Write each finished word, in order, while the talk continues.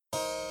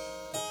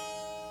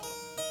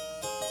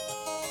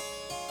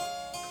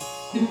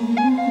Join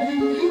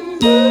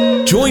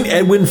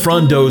Edwin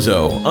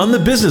Frondozo on the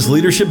Business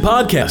Leadership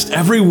Podcast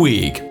every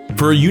week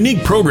for a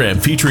unique program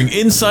featuring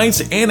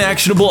insights and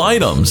actionable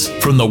items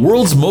from the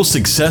world's most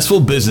successful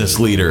business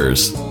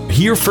leaders.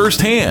 Hear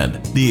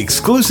firsthand the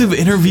exclusive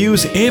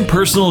interviews and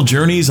personal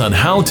journeys on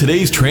how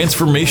today's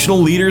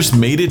transformational leaders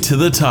made it to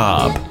the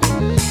top.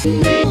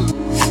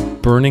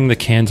 Burning the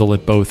candle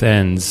at both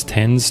ends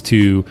tends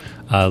to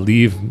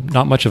leave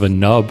not much of a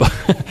nub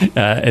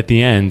at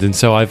the end. And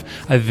so I've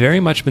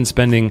very much been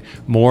spending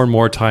more and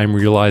more time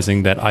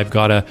realizing that I've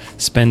got to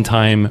spend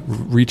time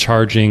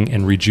recharging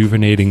and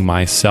rejuvenating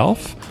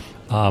myself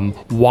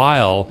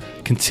while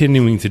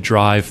continuing to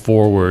drive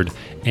forward.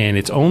 And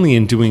it's only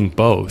in doing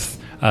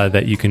both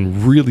that you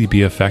can really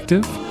be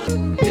effective.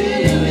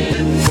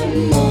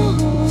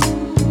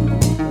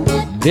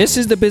 This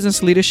is the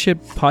Business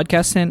Leadership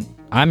Podcast, and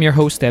I'm your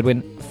host,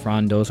 Edwin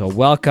Frondozo.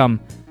 Welcome.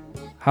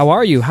 How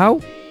are you?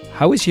 How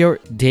is your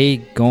day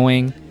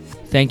going?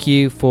 Thank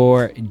you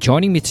for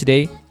joining me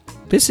today.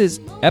 This is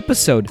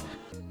episode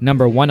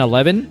number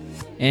 111,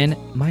 and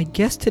my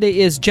guest today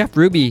is Jeff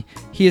Ruby.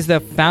 He is the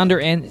founder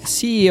and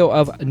CEO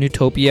of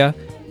Newtopia,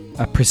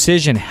 a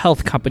precision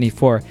health company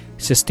for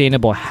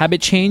sustainable habit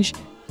change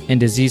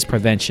and disease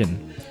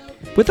prevention.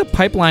 With a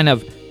pipeline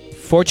of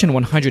Fortune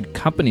 100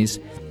 companies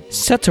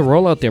set to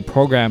roll out their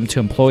program to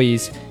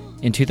employees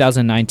in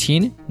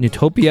 2019,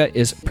 Newtopia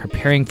is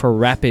preparing for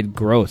rapid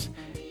growth.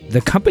 The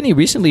company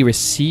recently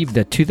received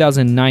the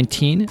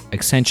 2019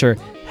 Accenture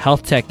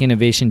Health Tech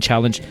Innovation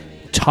Challenge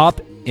Top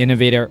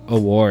Innovator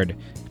Award.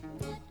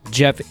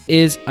 Jeff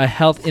is a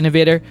health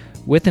innovator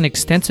with an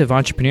extensive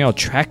entrepreneurial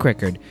track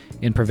record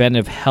in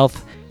preventive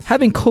health,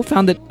 having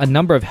co-founded a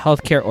number of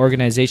healthcare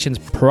organizations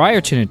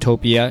prior to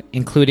Newtopia,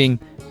 including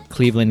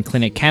Cleveland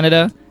Clinic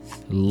Canada,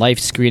 Life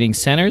Screening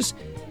Centers,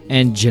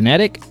 and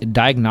Genetic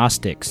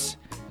Diagnostics.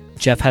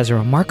 Jeff has a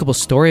remarkable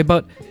story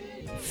about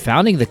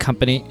founding the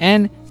company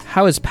and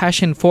how his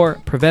passion for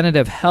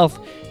preventative health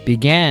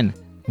began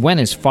when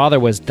his father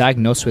was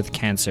diagnosed with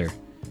cancer.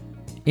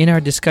 In our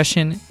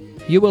discussion,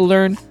 you will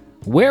learn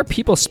where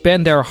people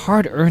spend their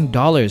hard-earned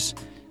dollars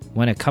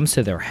when it comes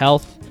to their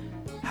health,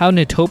 how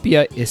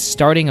Newtopia is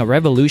starting a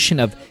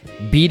revolution of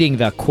beating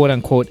the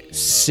quote-unquote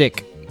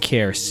sick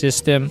care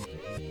system,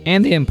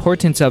 and the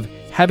importance of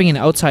having an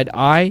outside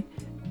eye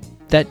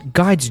that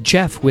guides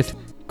Jeff with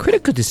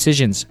critical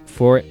decisions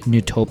for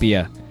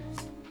Newtopia.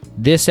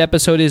 This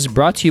episode is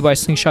brought to you by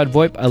Slingshot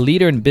VoIP, a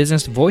leader in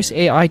business voice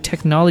AI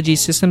technology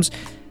systems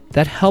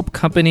that help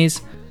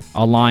companies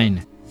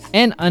align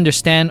and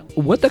understand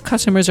what the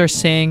customers are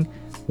saying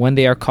when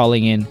they are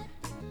calling in.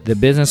 The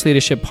Business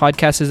Leadership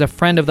Podcast is a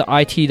friend of the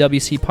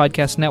ITWC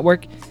Podcast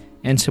Network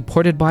and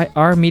supported by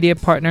our media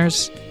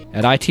partners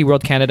at IT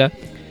World Canada.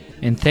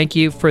 And thank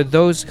you for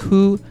those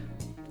who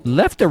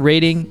left a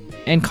rating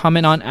and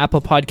comment on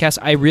Apple Podcasts.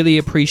 I really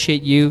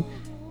appreciate you.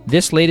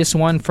 This latest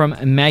one from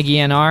Maggie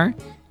NR,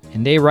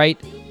 and they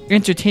write,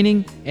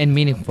 entertaining and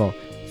meaningful.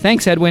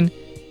 Thanks, Edwin.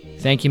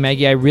 Thank you,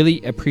 Maggie. I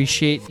really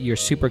appreciate your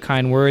super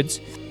kind words.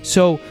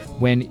 So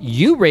when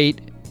you rate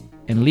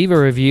and leave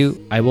a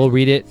review, I will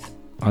read it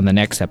on the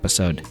next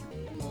episode.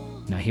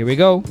 Now here we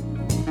go.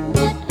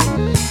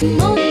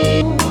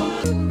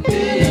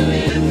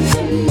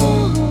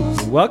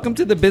 Welcome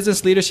to the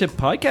Business Leadership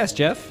Podcast,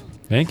 Jeff.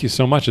 Thank you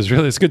so much.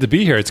 It's good to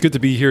be here. It's good to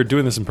be here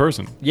doing this in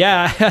person.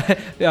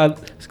 Yeah.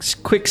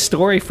 Quick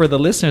story for the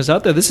listeners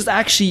out there. This is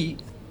actually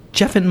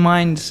Jeff and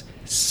mine's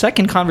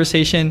second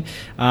conversation.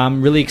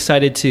 I'm really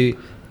excited to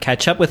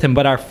catch up with him.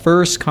 But our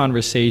first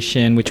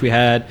conversation, which we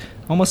had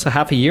almost a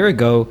half a year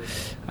ago,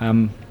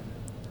 the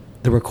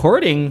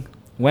recording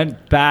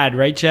went bad,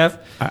 right, Jeff?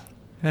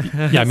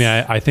 Yeah, I mean,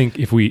 I think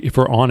if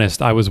we're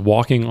honest, I was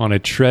walking on a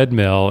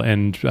treadmill,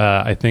 and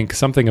I think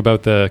something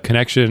about the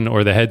connection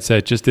or the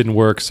headset just didn't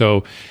work.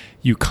 So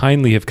you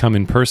kindly have come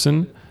in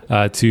person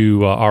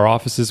to our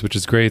offices, which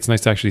is great. It's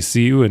nice to actually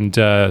see you, and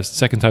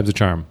second time's a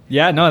charm.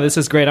 Yeah, no, this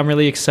is great. I'm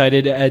really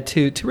excited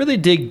to really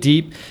dig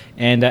deep.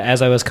 And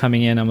as I was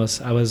coming in,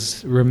 I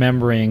was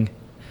remembering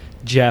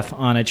Jeff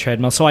on a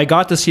treadmill. So I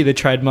got to see the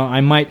treadmill.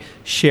 I might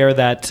share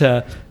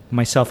that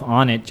myself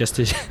on it just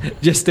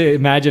to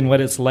imagine what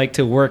it's like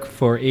to work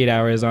for 8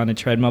 hours on a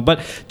treadmill.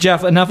 But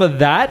Jeff, enough of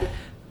that.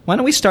 Why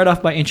don't we start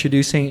off by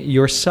introducing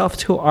yourself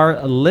to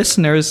our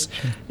listeners?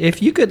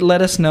 If you could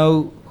let us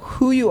know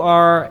who you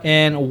are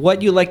and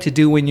what you like to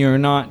do when you're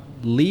not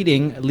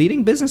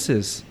leading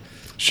businesses.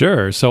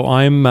 Sure. So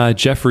I'm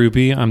Jeff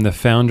Ruby. I'm the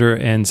founder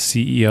and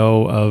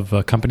CEO of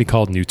a company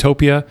called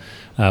Newtopia.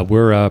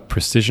 We're a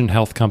precision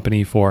health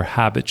company for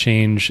habit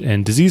change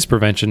and disease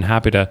prevention.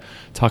 Happy to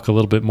talk a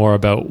little bit more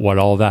about what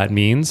all that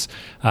means.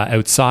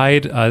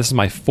 Outside, this is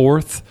my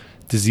fourth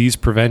disease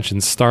prevention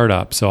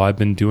startup. So I've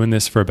been doing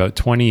this for about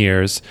 20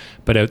 years.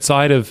 But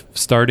outside of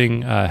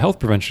starting health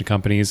prevention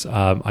companies,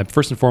 I'm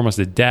first and foremost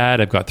a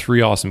dad. I've got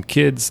 3 awesome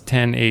kids,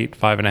 10, 8,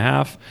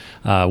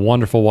 5.5,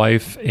 wonderful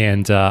wife,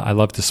 and I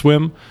love to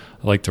swim.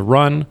 I like to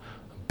run.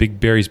 Big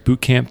Barry's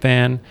Boot Camp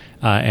fan,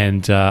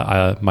 and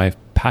my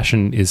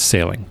passion is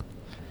sailing.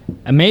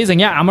 Amazing.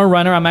 Yeah, I'm a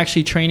runner. I'm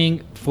actually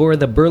training for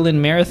the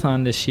Berlin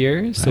Marathon this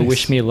year. So Nice.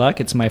 wish me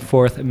luck. It's my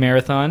 4th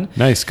marathon.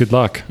 Nice. Good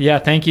luck. Yeah,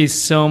 thank you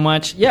so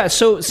much. Yeah,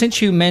 so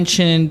since you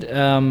mentioned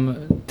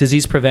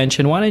disease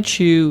prevention, why don't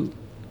you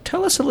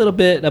tell us a little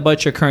bit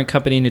about your current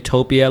company,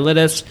 Newtopia? Let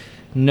us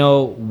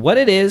know what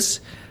it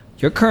is,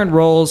 your current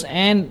roles,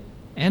 and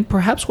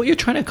perhaps what you're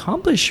trying to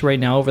accomplish right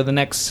now over the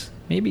next,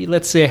 maybe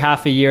let's say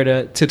half a year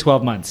to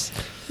 12 months.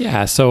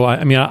 Yeah, so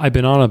I've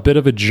been on a bit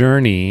of a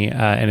journey,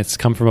 and it's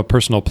come from a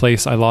personal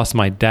place. I lost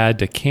my dad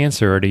to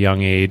cancer at a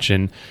young age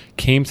and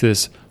came to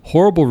this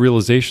horrible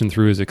realization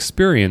through his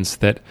experience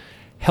that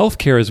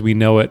healthcare as we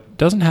know it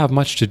doesn't have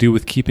much to do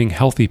with keeping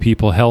healthy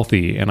people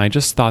healthy. And I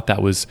just thought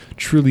that was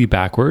truly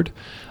backward.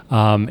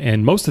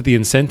 And most of the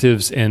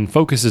incentives and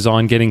focus is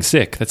on getting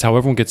sick. That's how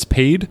everyone gets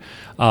paid.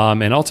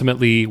 And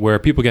ultimately, where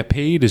people get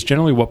paid is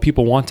generally what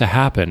people want to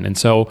happen. And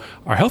so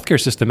our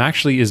healthcare system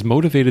actually is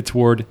motivated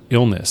toward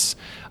illness.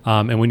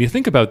 And when you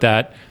think about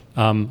that,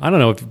 I don't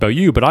know about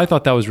you, but I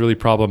thought that was really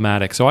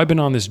problematic. So I've been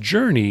on this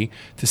journey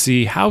to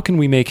see how can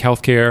we make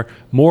healthcare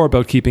more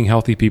about keeping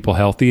healthy people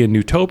healthy. And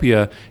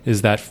Newtopia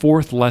is that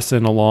 4th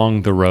lesson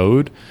along the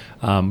road.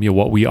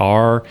 What we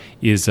are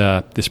is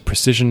this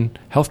precision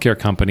healthcare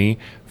company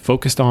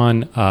focused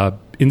on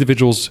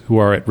individuals who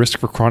are at risk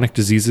for chronic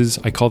diseases.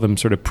 I call them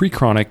sort of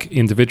pre-chronic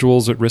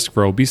individuals at risk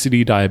for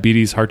obesity,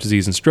 diabetes, heart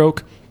disease, and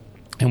stroke.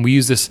 And we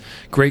use this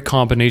great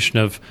combination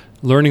of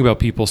learning about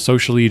people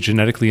socially,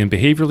 genetically, and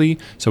behaviorally,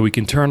 so we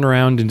can turn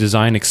around and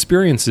design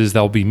experiences that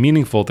will be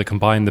meaningful to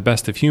combine the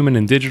best of human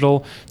and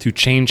digital to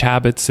change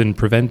habits and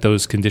prevent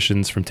those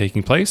conditions from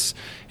taking place.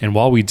 And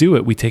while we do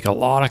it, we take a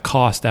lot of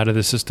cost out of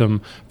the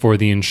system for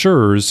the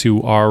insurers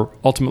who are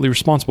ultimately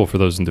responsible for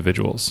those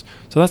individuals.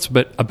 So that's a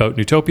bit about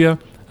Newtopia.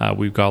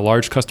 We've got a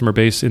large customer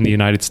base in the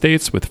United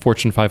States with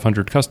Fortune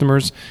 500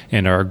 customers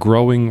and are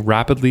growing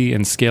rapidly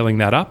and scaling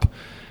that up.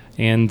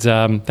 And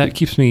that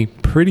keeps me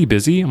pretty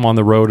busy. I'm on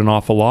the road an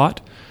awful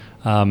lot.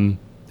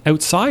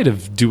 Outside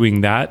of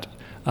doing that,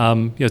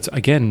 it's,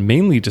 again,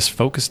 mainly just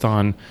focused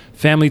on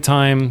family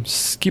time,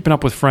 keeping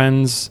up with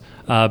friends,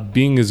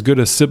 being as good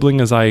a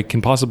sibling as I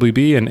can possibly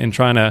be, and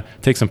trying to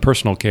take some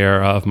personal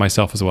care of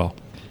myself as well.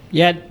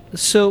 Yeah,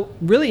 so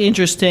really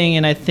interesting.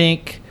 And I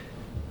think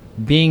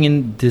being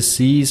in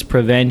disease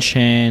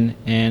prevention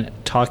and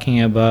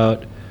talking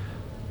about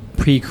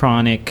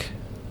pre-chronic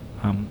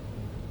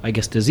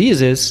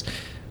diseases,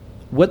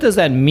 what does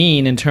that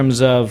mean in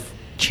terms of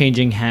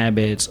changing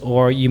habits?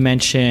 Or you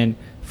mentioned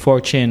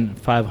Fortune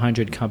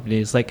 500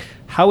 companies. Like,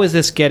 how is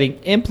this getting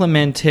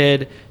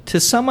implemented to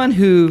someone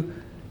who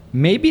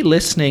may be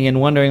listening and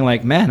wondering,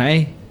 like, man,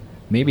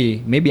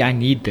 maybe I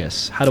need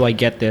this. How do I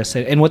get this?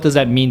 And what does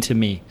that mean to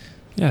me?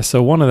 Yeah,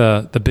 so one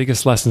of the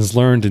biggest lessons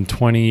learned in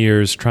 20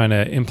 years trying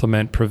to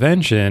implement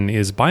prevention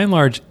is, by and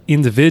large,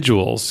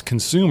 individuals,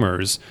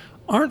 consumers,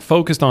 aren't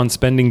focused on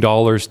spending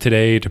dollars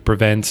today to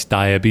prevent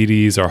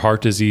diabetes or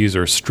heart disease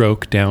or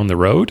stroke down the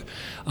road.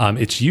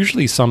 It's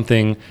usually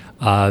something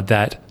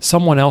that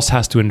someone else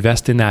has to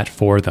invest in that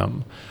for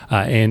them.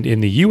 And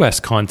in the U.S.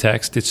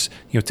 context, it's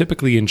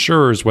typically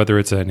insurers, whether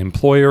it's an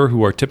employer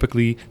who are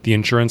typically the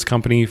insurance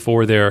company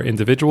for their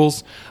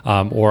individuals,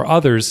 or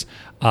others,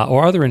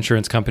 or other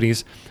insurance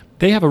companies.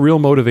 They have a real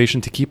motivation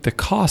to keep the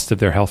cost of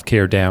their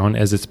healthcare down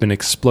as it's been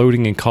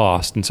exploding in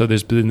cost. And so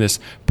there's been this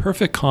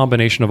perfect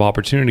combination of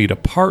opportunity to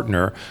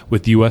partner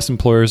with U.S.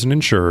 employers and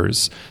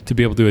insurers to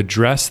be able to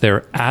address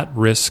their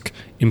at-risk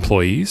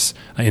employees,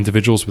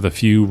 individuals with a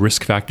few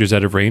risk factors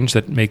out of range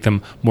that make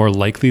them more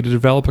likely to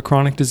develop a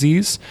chronic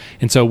disease.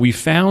 And so we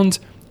found,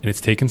 and it's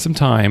taken some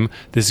time,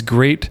 this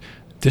great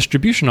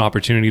distribution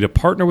opportunity to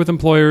partner with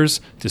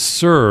employers to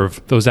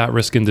serve those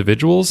at-risk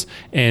individuals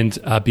and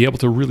be able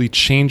to really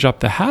change up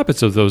the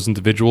habits of those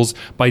individuals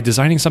by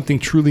designing something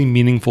truly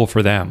meaningful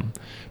for them.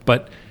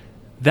 But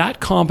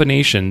that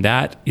combination,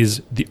 that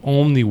is the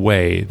only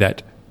way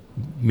that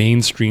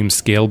mainstream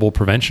scalable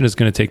prevention is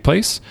going to take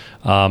place.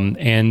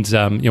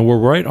 We're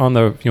right on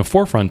the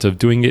forefront of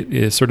doing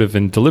it sort of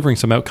and delivering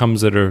some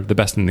outcomes that are the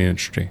best in the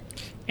industry.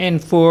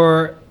 And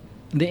for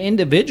the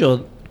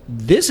individual,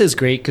 this is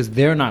great because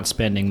they're not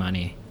spending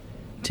money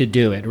to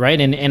do it,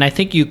 right? And I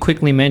think you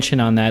quickly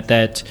mentioned on that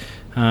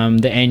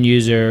the end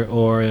user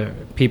or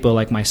people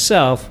like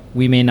myself,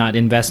 we may not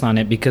invest on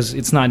it because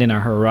it's not in our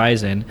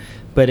horizon.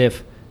 But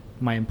if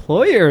my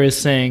employer is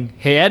saying,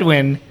 hey,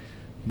 Edwin,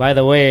 by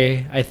the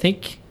way, I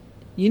think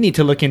you need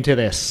to look into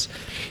this.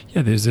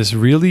 Yeah, there's this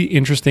really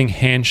interesting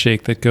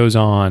handshake that goes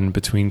on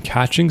between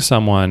catching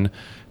someone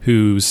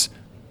who's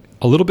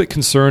a little bit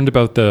concerned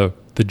about the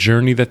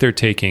journey that they're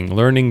taking,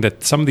 learning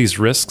that some of these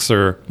risks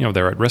are,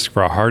 they're at risk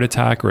for a heart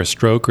attack or a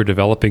stroke or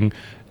developing,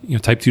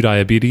 type 2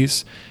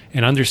 diabetes,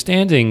 and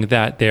understanding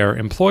that their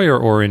employer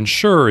or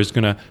insurer is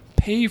going to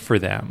pay for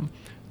them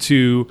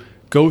to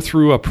go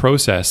through a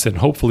process, and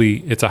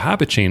hopefully it's a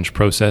habit change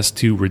process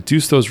to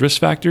reduce those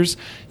risk factors,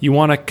 you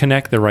want to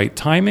connect the right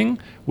timing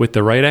with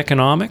the right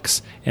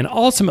economics and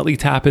ultimately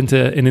tap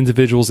into an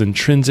individual's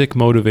intrinsic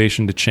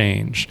motivation to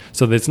change.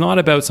 So that it's not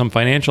about some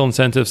financial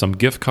incentive, some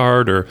gift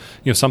card, or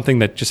something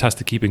that just has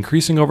to keep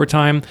increasing over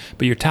time,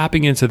 but you're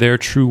tapping into their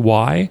true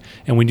why.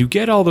 And when you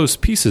get all those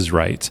pieces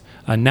right,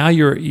 now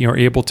you're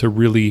able to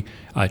really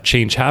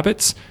change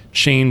habits,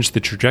 change the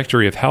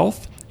trajectory of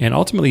health, and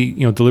ultimately,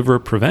 deliver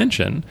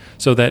prevention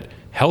so that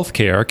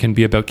healthcare can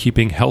be about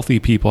keeping healthy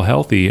people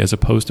healthy as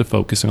opposed to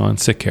focusing on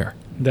sick care.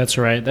 That's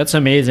right. That's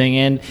amazing.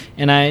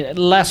 And I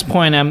last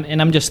point,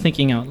 I'm just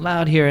thinking out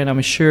loud here, and I'm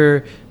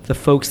sure the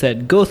folks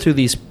that go through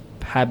these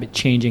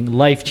habit-changing,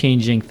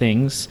 life-changing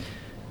things,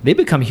 they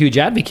become huge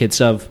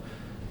advocates of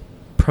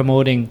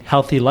promoting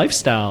healthy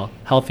lifestyle,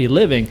 healthy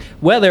living,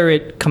 whether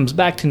it comes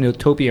back to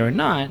Newtopia or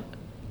not,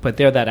 but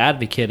they're that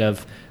advocate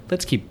of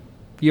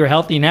you're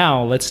healthy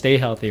now, let's stay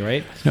healthy,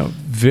 right? No,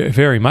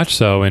 very much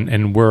so,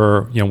 and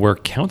we're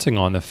counting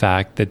on the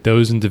fact that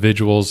those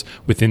individuals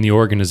within the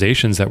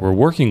organizations that we're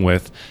working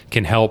with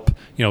can help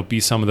be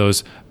some of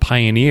those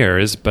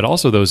pioneers, but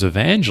also those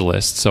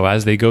evangelists. So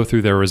as they go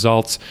through their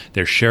results,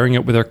 they're sharing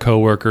it with their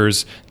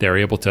coworkers. They're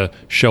able to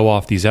show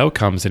off these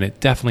outcomes, and it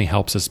definitely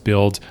helps us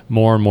build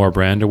more and more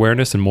brand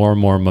awareness and more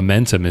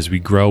momentum as we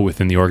grow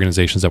within the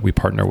organizations that we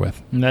partner with.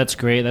 That's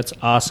great. That's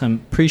awesome.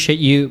 Appreciate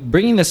you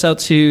bringing this out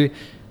to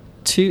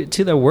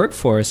the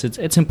workforce.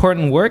 It's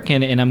important work,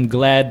 and I'm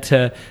glad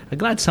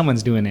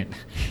someone's doing it.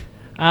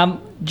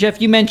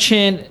 Jeff, you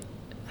mentioned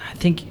I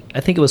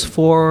think it was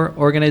 4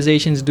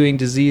 organizations doing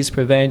disease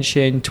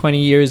prevention, 20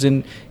 years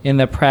in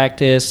the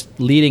practice,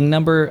 leading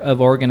number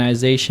of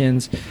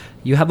organizations.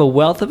 You have a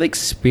wealth of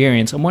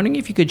experience. I'm wondering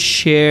if you could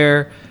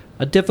share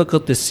a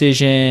difficult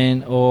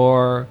decision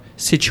or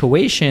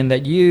situation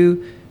that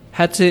you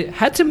had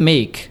to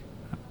make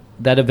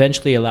that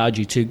eventually allowed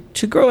you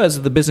to grow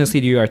as the business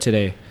leader you are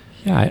today.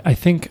 Yeah, I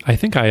think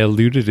I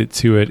alluded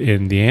to it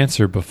in the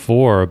answer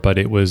before, but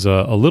it was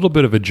a little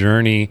bit of a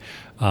journey.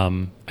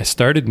 I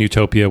started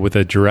Newtopia with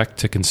a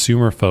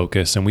direct-to-consumer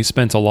focus, and we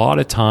spent a lot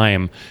of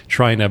time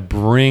trying to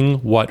bring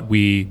what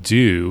we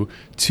do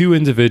to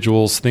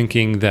individuals,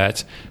 thinking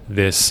that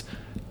this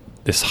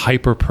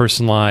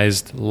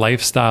hyper-personalized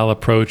lifestyle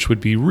approach would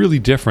be really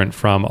different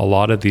from a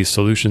lot of these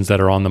solutions that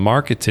are on the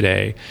market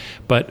today.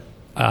 But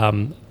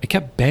I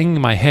kept banging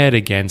my head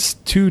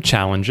against 2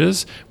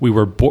 challenges. We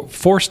were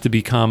forced to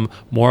become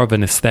more of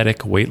an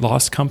aesthetic weight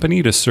loss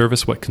company to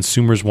service what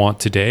consumers want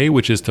today,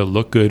 which is to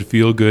look good,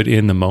 feel good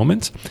in the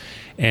moment.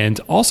 And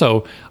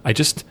also, I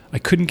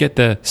couldn't get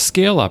the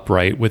scale up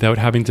right without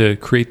having to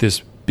create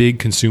this big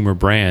consumer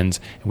brand,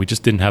 and we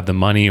just didn't have the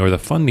money or the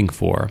funding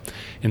for.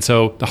 And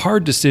so the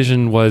hard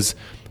decision was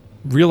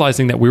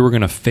realizing that we were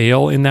going to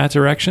fail in that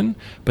direction,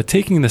 but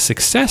taking the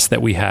success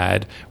that we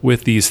had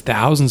with these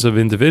thousands of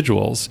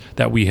individuals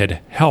that we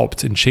had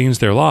helped and changed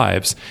their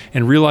lives,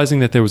 and realizing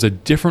that there was a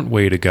different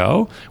way to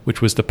go,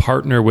 which was to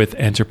partner with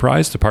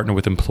enterprise, to partner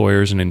with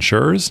employers and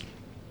insurers.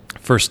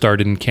 First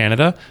started in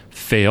Canada,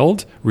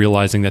 failed,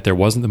 realizing that there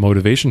wasn't the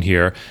motivation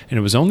here. And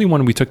it was only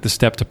when we took the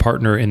step to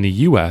partner in the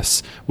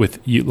US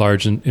with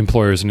large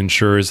employers and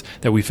insurers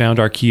that we found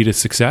our key to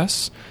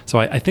success. So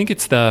I think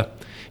it's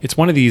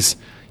one of these,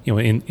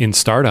 in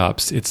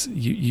startups, it's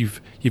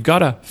you've got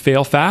to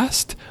fail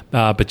fast,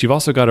 but you've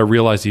also got to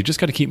realize you just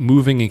got to keep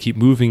moving and keep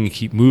moving and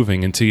keep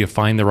moving until you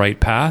find the right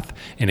path.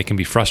 And it can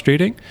be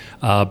frustrating,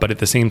 but at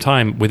the same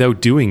time, without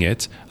doing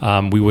it,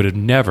 we would have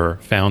never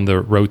found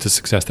the road to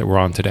success that we're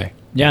on today.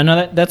 Yeah,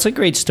 no, that's a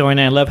great story, and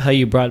I love how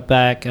you brought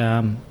back,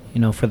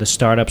 for the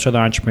startups or the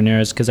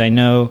entrepreneurs, because I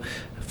know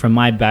from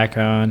my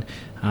background,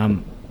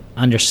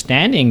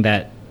 understanding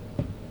that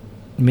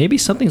maybe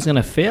something's going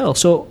to fail.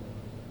 So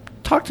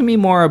talk to me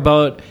more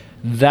about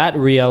that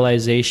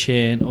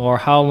realization, or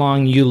how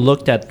long you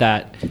looked at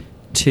that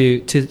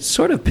to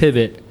sort of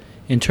pivot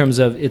in terms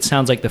of, it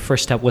sounds like the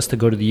first step was to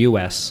go to the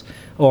US,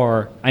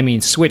 or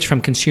switch from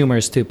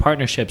consumers to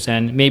partnerships,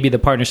 and maybe the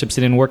partnerships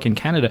didn't work in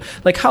Canada.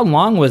 Like, how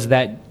long was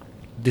that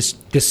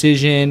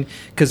decision?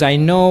 Because I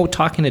know,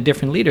 talking to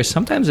different leaders,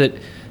 sometimes it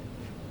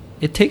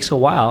takes a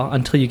while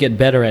until you get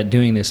better at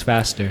doing this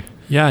faster.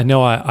 Yeah,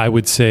 no, I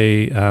would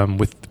say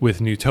with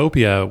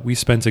Newtopia, we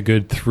spent a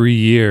good 3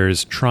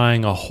 years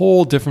trying a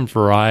whole different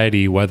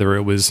variety, whether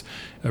it was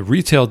a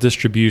retail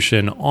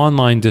distribution,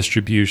 online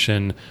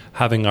distribution,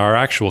 having our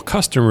actual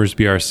customers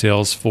be our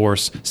sales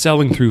force,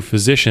 selling through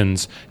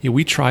physicians.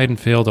 We tried and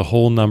failed a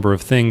whole number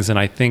of things, and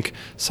I think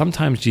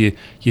sometimes you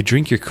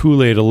drink your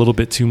Kool-Aid a little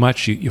bit too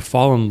much. You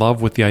fall in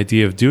love with the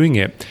idea of doing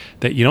it,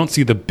 that you don't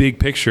see the big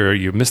picture.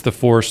 You miss the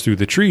forest through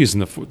the trees,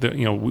 and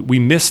we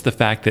miss the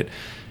fact that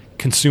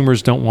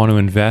consumers don't want to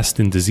invest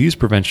in disease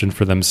prevention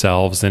for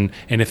themselves, and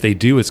if they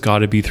do, it's got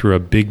to be through a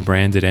big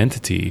branded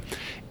entity.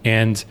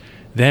 And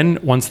then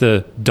once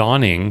the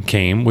dawning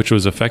came, which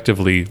was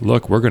effectively,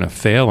 look, we're going to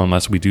fail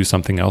unless we do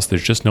something else.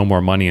 There's just no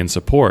more money and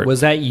support. Was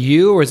that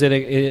you, or was it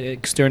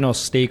external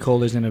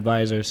stakeholders and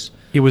advisors?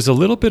 It was a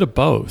little bit of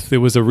both. It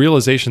was a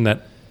realization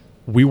that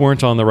we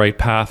weren't on the right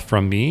path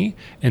from me,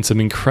 and some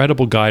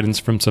incredible guidance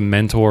from some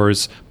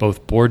mentors,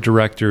 both board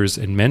directors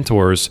and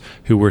mentors,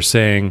 who were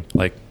saying,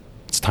 like,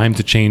 it's time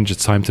to change,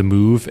 it's time to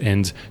move,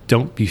 and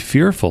don't be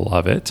fearful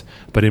of it,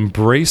 but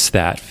embrace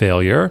that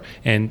failure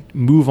and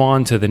move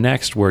on to the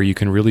next where you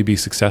can really be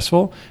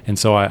successful. And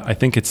so I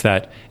think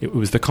it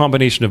was the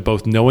combination of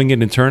both knowing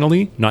it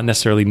internally, not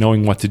necessarily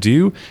knowing what to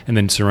do, and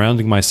then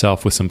surrounding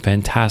myself with some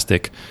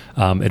fantastic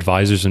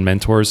advisors and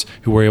mentors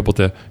who were able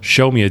to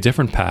show me a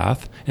different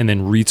path and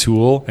then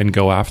retool and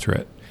go after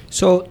it.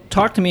 So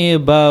talk to me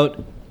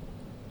about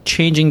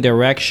changing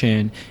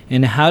direction,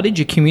 and how did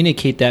you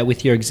communicate that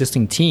with your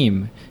existing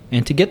team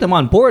and to get them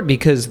on board,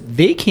 because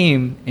they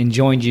came and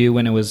joined you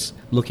when it was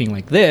looking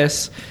like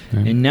this,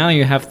 and now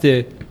you have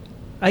to,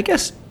 I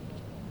guess,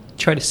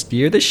 try to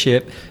steer the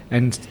ship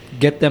and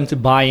get them to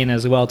buy in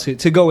as well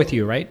to go with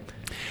you, right?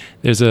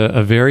 There's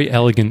a very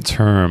elegant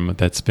term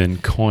that's been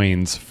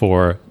coined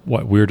for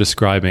what we're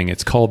describing.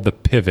 It's called the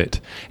pivot.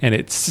 And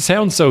it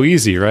sounds so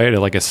easy, right?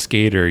 Like a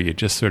skater, you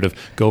just sort of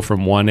go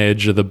from one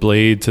edge of the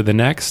blade to the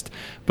next.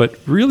 But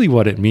really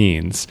what it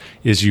means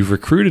is you've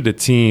recruited a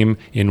team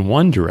in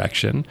one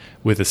direction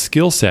with a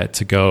skill set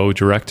to go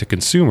direct to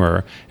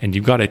consumer, and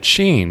you've got to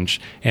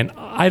change. And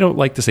I don't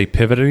like to say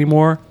pivot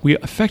anymore. We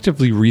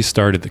effectively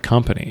restarted the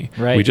company.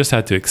 Right. We just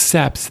had to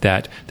accept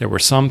that there were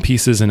some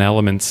pieces and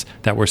elements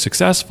that were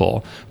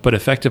successful, but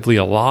effectively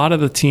a lot of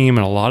the team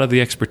and a lot of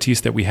the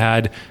expertise that we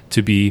had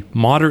to be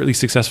moderately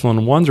successful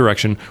in one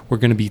direction were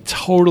going to be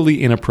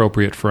totally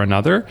inappropriate for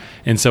another.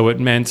 And so it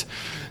meant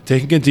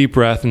taking a deep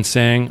breath and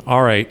saying,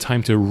 all right,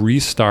 time to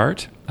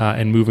restart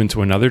and move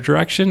into another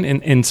direction.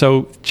 And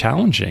so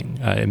challenging.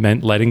 It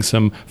meant letting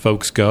some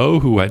folks go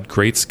who had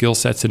great skill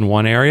sets in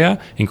one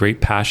area and great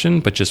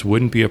passion, but just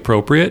wouldn't be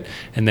appropriate.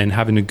 And then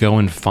having to go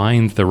and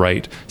find the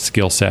right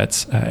skill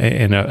sets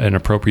and an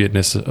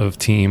appropriateness of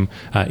team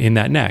in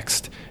that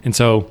next. And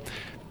so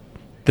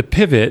the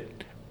pivot,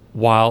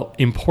 while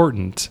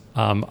important,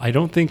 I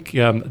don't think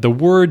the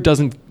word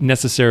doesn't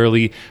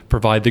necessarily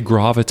provide the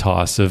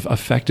gravitas of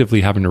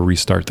effectively having to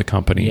restart the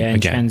company and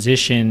again.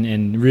 Transition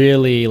and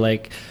really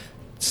like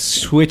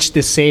switch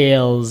the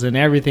sails and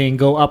everything,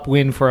 go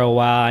upwind for a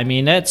while. I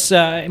mean, that's,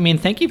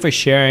 thank you for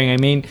sharing. I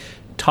mean,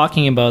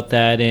 talking about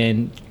that,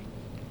 and,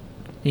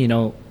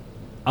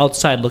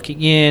 outside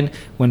looking in,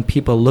 when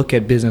people look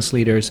at business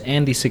leaders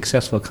and these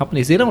successful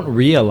companies, they don't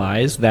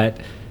realize that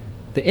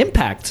the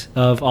impact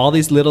of all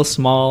these little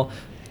small,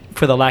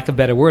 for the lack of a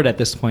better word at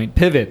this point,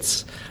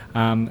 pivots,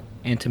 and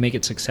to make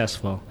it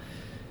successful.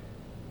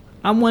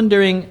 I'm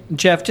wondering,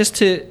 Jeff, just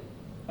to,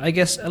 I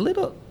guess, a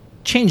little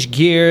change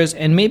gears,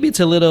 and maybe it's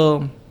a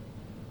little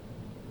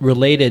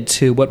related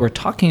to what we're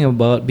talking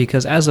about,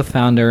 because as a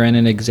founder and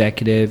an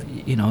executive,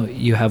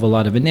 you have a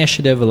lot of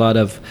initiative, a lot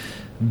of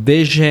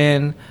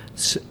vision,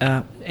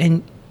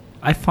 and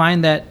I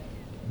find that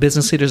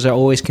business leaders are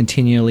always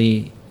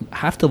continually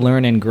have to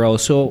learn and grow.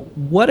 So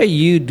what are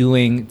you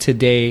doing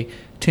today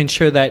to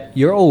ensure that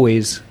you're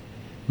always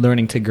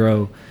learning to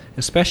grow,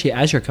 especially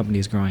as your company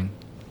is growing?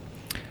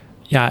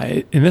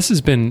 Yeah, and this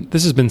has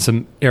been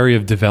some area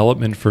of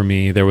development for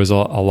me. There was a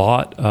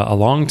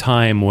long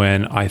time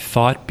when I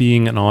thought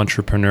being an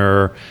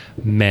entrepreneur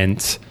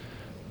meant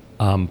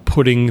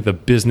putting the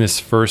business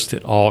first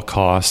at all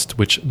cost,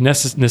 which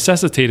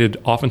necessitated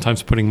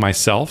oftentimes putting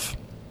myself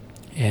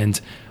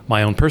and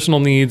my own personal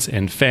needs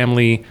and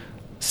family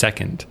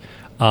second.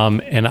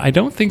 And I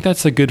don't think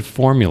that's a good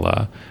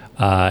formula.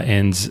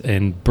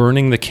 And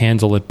burning the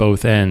candle at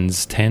both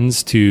ends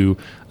tends to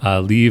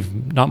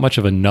leave not much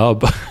of a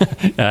nub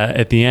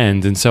at the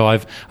end. And so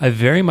I've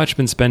very much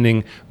been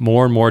spending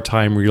more and more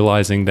time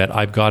realizing that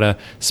I've got to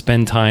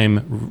spend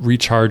time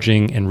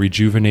recharging and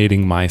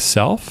rejuvenating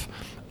myself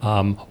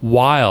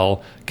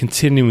while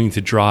continuing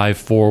to drive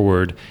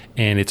forward.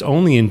 And it's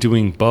only in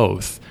doing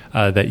both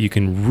that you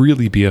can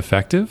really be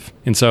effective.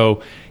 And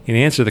so in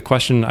answer to the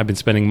question, I've been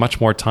spending much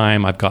more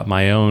time. I've got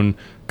my own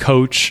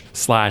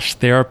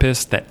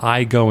coach/therapist that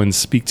I go and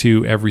speak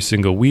to every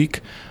single week.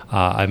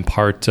 I'm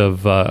part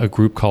of a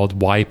group called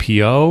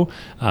YPO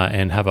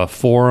and have a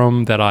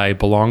forum that I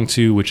belong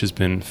to, which has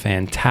been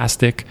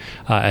fantastic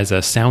as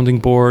a sounding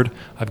board.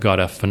 I've got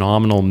a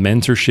phenomenal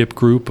mentorship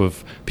group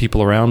of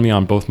people around me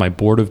on both my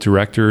board of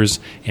directors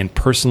and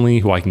personally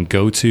who I can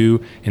go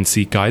to and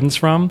seek guidance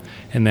from.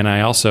 And then I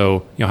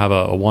also have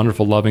a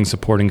wonderful, loving,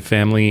 supporting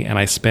family. And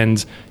I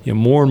spend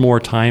more and more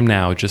time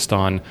now just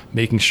on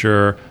making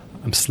sure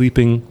I'm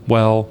sleeping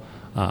well,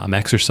 I'm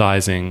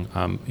exercising,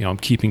 I'm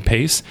keeping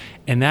pace.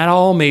 And that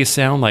all may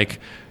sound like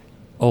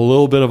a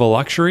little bit of a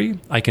luxury.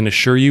 I can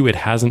assure you it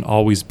hasn't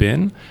always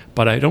been,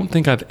 but I don't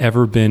think I've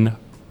ever been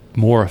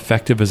more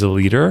effective as a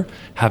leader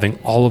having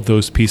all of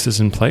those pieces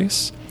in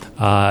place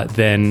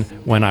than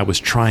when I was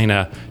trying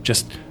to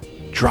just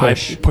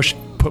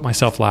put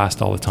myself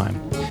last all the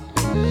time.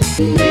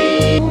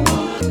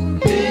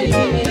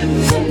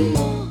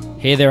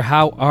 Hey there,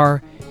 how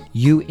are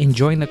you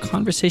enjoying the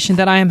conversation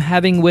that I am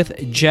having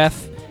with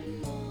Jeff?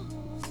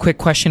 Quick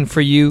question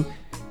for you.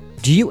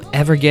 Do you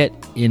ever get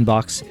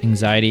inbox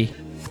anxiety?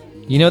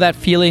 You know that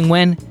feeling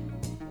when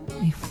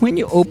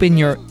you open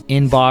your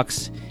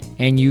inbox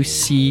and you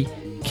see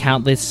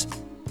countless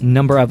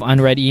number of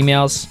unread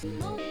emails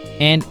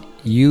and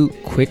you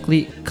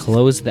quickly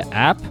close the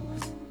app?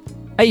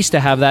 I used to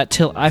have that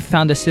till I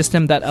found a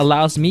system that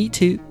allows me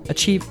to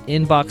achieve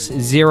inbox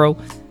zero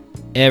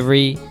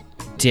every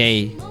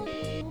day.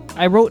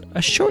 I wrote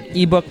a short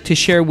ebook to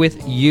share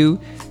with you,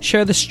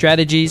 share the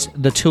strategies,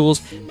 the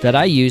tools that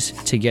I use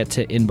to get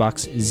to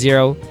inbox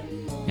zero.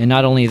 And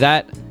not only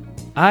that,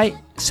 I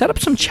set up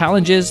some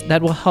challenges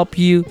that will help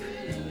you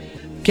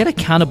get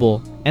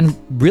accountable and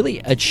really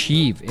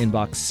achieve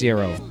inbox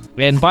zero.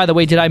 And by the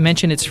way, did I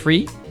mention it's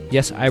free?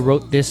 Yes, I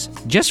wrote this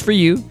just for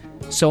you,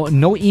 so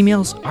no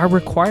emails are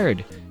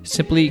required.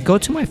 Simply go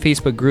to my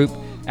Facebook group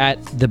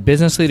at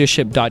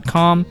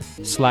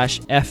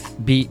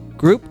thebusinessleadership.com/FB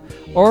group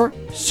or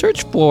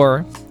search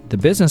for the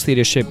Business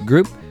Leadership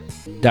Group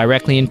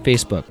directly in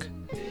Facebook.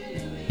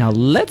 Now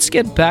let's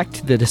get back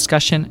to the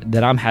discussion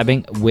that I'm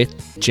having with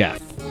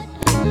Jeff.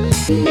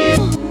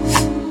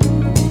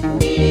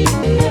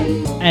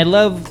 I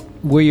love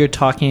what you're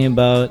talking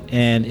about,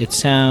 and it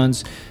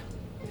sounds,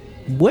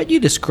 what you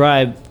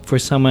describe for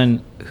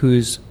someone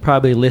who's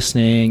probably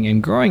listening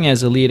and growing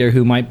as a leader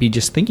who might be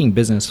just thinking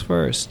business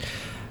first.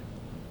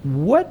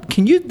 What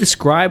can you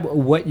describe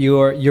what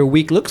your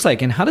week looks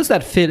like, and how does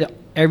that fit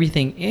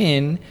everything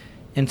in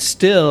and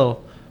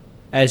still,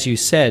 as you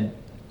said,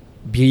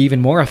 be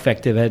even more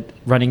effective at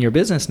running your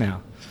business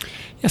now?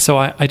 Yeah, so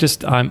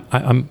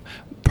I'm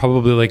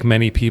probably like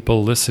many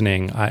people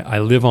listening. I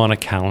live on a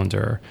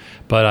calendar,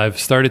 but I've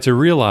started to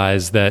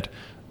realize that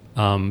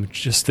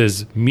just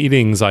as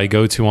meetings I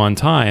go to on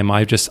time,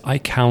 I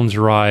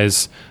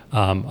calendarize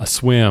a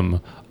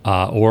swim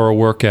or a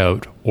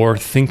workout or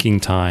thinking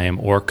time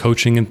or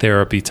coaching and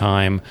therapy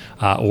time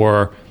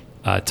or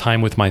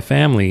time with my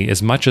family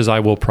as much as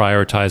I will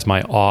prioritize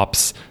my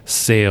ops,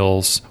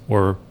 sales,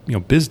 or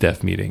biz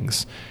dev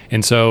meetings.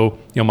 And so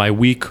my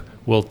week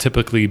will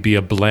typically be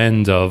a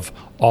blend of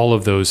all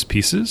of those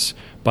pieces.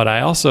 But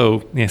I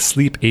also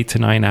sleep 8 to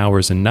 9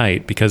 hours a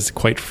night because,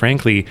 quite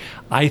frankly,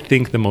 I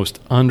think the most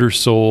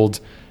undersold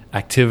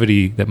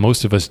activity that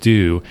most of us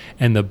do,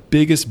 and the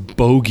biggest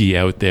bogey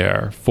out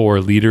there for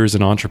leaders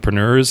and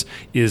entrepreneurs,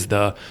 is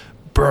the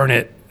burn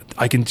it.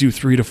 I can do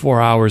 3 to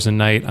 4 hours a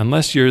night.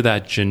 Unless you're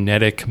that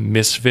genetic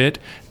misfit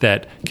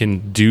that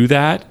can do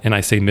that, and I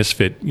say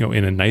misfit,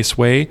 in a nice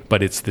way,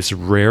 but it's this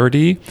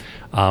rarity.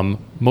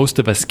 Most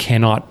of us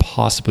cannot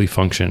possibly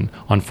function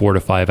on 4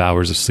 to 5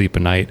 hours of sleep a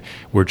night.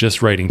 We're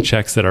just writing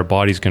checks that our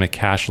body's going to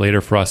cash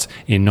later for us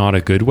in not a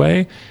good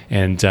way.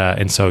 And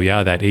so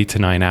that 8 to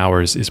 9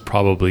 hours is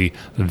probably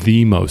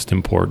the most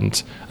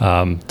important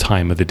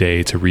time of the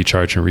day to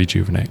recharge and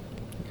rejuvenate.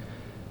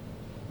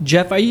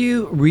 Jeff, are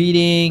you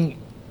reading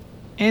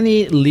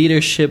any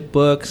leadership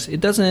books? It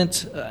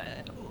doesn't,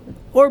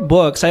 or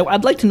books.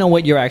 I'd like to know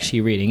what you're actually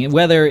reading,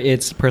 whether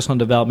it's personal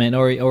development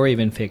or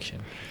even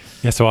fiction.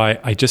 Yeah, so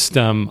I just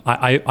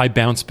I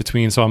bounce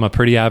between. So I'm a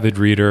pretty avid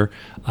reader.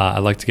 I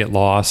like to get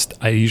lost.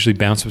 I usually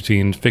bounce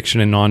between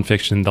fiction and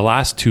nonfiction. The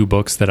last 2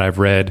 books that I've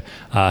read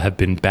have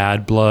been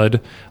Bad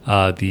Blood,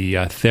 the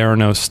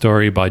Theranos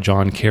story by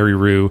John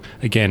Carreyrou.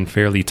 Again,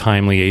 fairly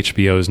timely.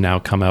 HBO's now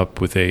come up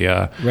with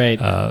a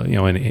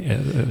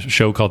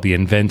show called The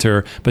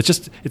Inventor. But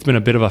it's been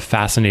a bit of a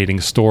fascinating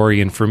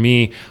story. And for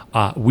me,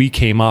 we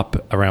came up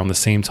around the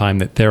same time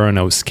that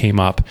Theranos came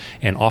up,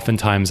 and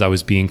oftentimes I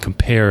was being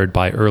compared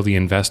by early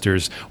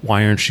investors.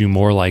 Why aren't you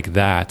more like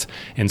that?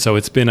 And so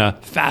it's been a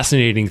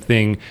fascinating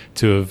thing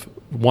to have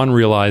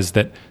realized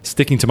that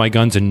sticking to my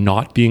guns and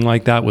not being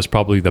like that was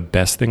probably the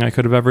best thing I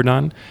could have ever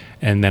done.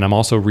 And then I'm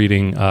also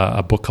reading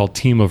a book called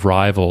Team of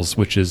Rivals,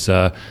 which is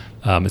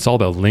it's all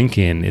about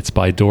Lincoln. It's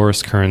by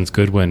Doris Kearns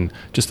Goodwin,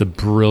 just a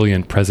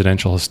brilliant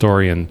presidential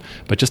historian.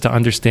 But just to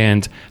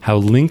understand how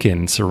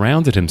Lincoln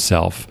surrounded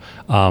himself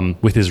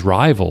with his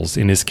rivals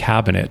in his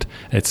cabinet,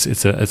 it's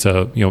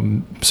a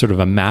sort of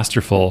a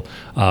masterful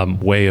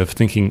way of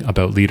thinking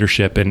about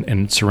leadership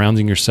and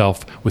surrounding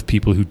yourself with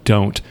people who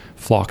don't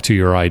flock to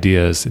your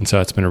ideas. And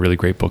so it's been a really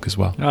great book as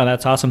well. Oh,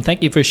 that's awesome.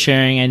 Thank you for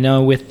sharing. I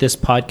know with this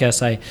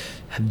podcast, I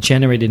have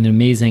generated an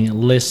amazing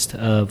list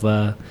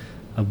of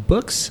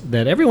books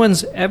that everyone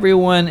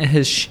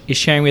is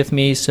sharing with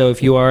me. So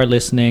if you are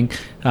listening,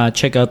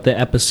 check out the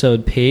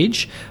episode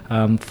page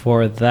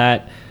for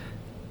that.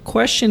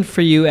 Question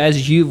for you: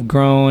 as you've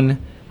grown,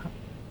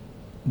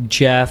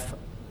 Jeff,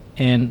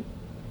 and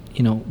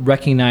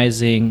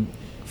recognizing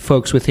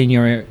folks within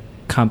your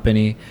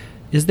company,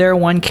 is there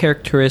one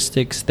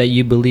characteristics that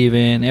you believe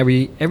in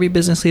every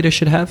business leader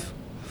should have?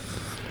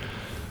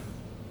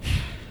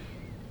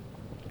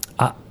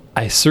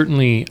 I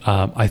certainly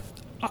I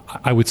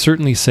would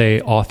certainly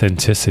say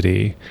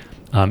authenticity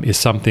is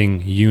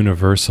something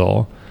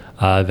universal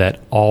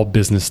that all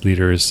business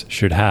leaders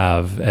should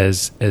have.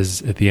 As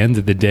at the end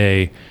of the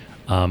day,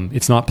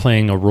 it's not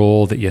playing a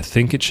role that you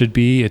think it should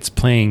be. It's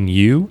playing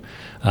you.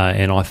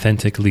 and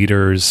authentic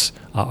leaders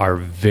are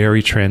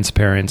very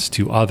transparent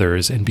to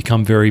others and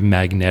become very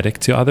magnetic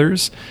to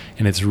others.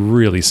 And it's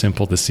really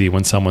simple to see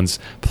when someone's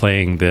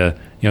playing the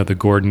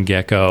Gordon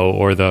Gekko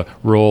or the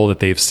role that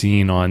they've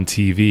seen on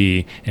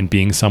TV and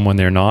being someone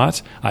they're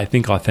not. I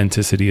think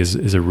authenticity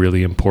is a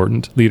really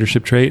important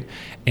leadership trait.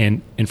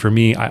 And for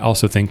me, I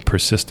also think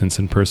persistence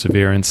and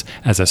perseverance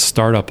as a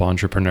startup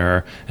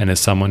entrepreneur and as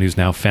someone who's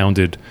now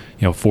founded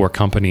 4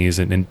 companies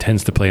and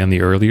tends to play on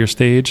the earlier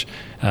stage,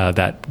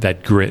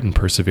 that grit and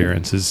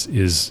perseverance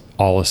is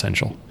all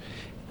essential.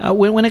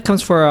 When it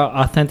comes for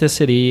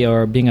authenticity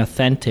or being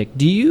authentic,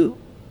 do you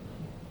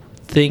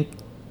think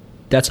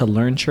that's a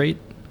learned trait?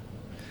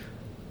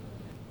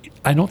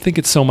 I don't think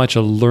it's so much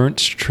a learnt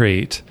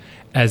trait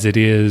as it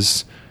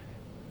is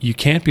you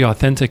can't be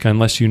authentic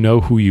unless you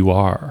know who you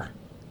are.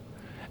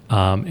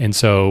 And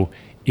so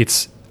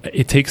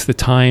it takes the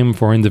time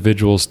for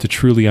individuals to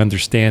truly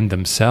understand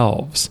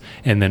themselves.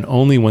 And then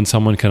only when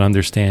someone can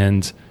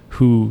understand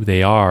who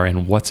they are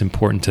and what's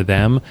important to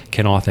them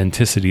can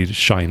authenticity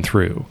shine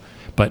through.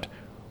 But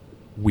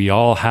we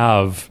all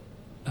have,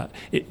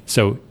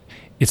 so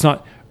it's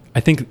not, I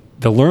think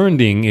the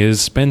learning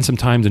is spend some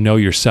time to know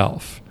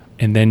yourself,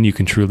 and then you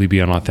can truly be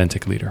an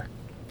authentic leader.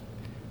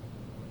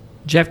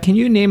 Jeff, can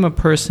you name a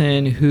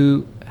person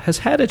who has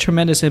had a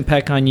tremendous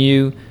impact on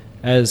you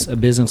as a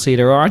business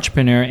leader or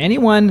entrepreneur?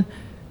 Anyone,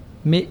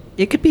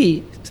 it could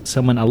be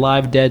someone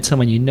alive, dead,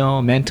 someone you know,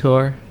 a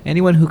mentor,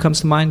 anyone who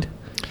comes to mind?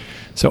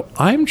 So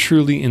I'm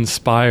truly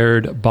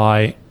inspired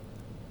by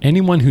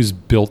anyone who's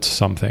built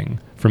something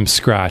from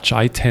scratch.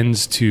 I tend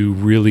to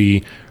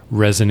really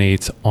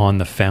resonate on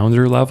the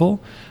founder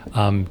level.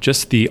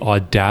 Just the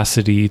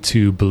audacity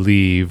to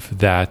believe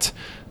that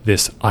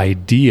this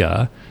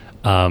idea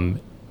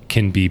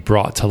can be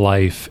brought to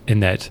life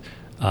and that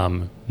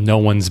no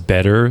one's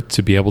better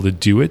to be able to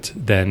do it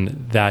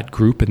than that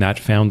group and that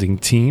founding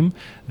team.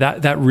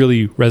 That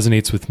really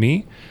resonates with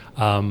me.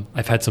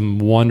 I've had some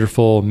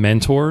wonderful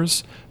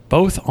mentors,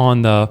 both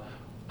on the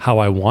how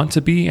I want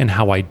to be and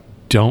how I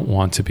don't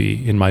want to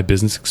be in my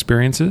business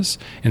experiences.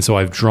 And so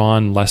I've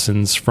drawn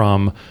lessons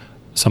from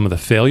some of the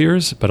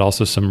failures, but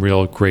also some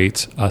real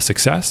great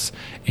success.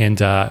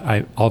 And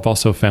I've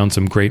also found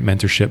some great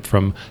mentorship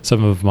from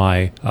some of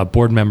my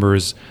board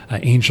members,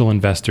 angel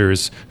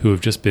investors who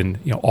have just been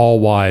all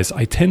wise.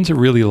 I tend to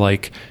really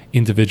like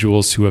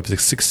individuals who have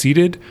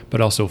succeeded,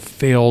 but also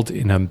failed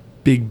in a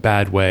big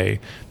bad way,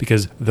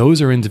 because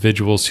those are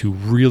individuals who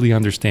really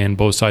understand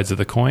both sides of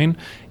the coin.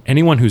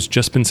 Anyone who's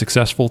just been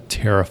successful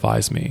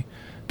terrifies me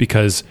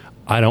because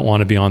I don't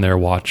want to be on their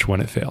watch when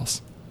it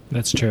fails.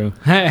 That's true.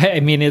 I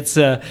mean, it's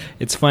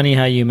funny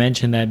how you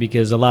mentioned that,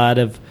 because a lot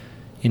of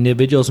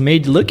individuals may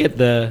look at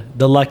the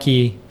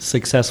lucky,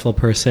 successful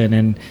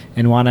person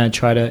and want to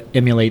try to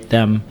emulate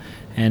them,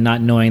 and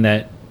not knowing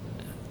that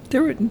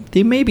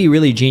they may be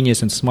really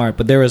genius and smart,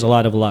 but there is a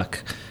lot of luck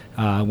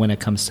when it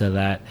comes to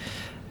that.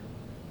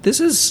 This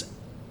is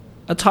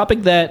a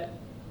topic that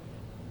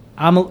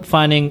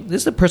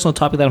this is a personal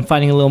topic that I'm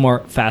finding a little more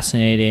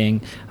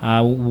fascinating,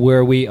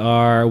 where we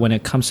are when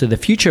it comes to the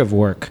future of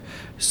work.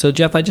 So,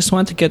 Jeff, I just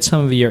want to get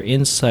some of your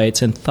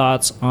insights and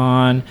thoughts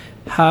on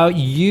how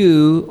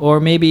you, or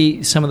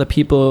maybe some of the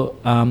people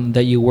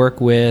that you work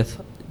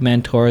with,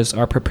 mentors,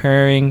 are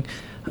preparing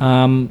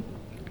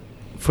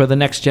for the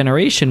next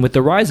generation with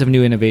the rise of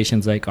new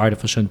innovations like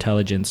artificial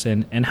intelligence,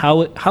 and how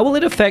will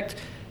it affect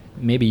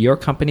maybe your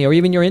company or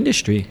even your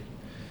industry?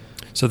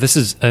 So this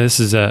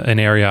is an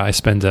area I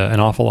spend an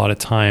awful lot of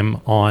time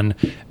on,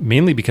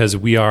 mainly because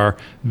we are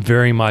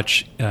very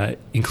much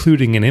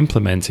including and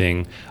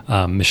implementing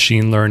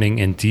machine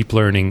learning and deep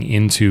learning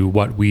into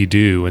what we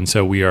do, and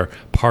so we are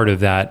part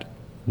of that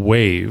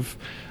wave.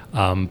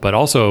 But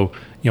also,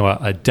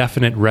 a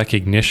definite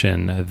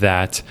recognition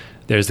that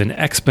there's an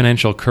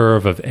exponential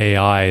curve of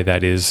AI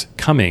that is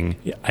coming.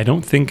 I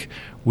don't think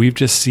we've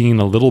just seen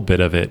a little bit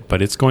of it, but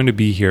it's going to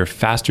be here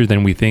faster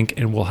than we think,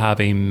 and will have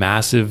a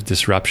massive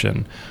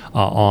disruption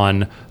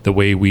on the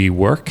way we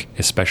work,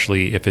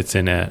 especially if it's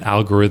in an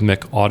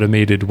algorithmic,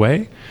 automated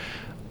way.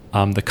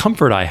 The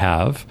comfort I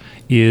have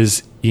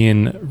is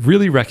in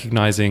really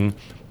recognizing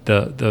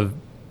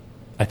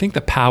I think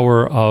the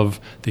power of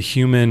the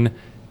human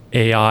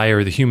AI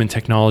or the human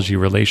technology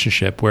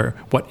relationship, where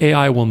what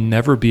AI will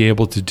never be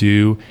able to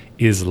do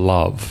is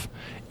love.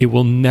 It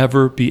will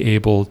never be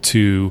able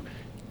to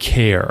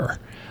care.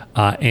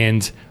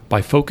 And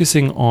by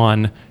focusing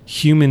on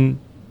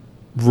human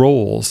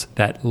roles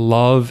that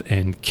love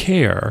and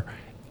care,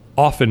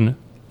 often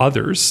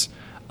others,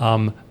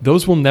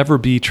 those will never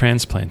be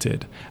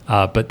transplanted.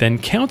 But then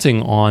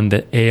counting on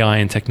the AI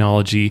and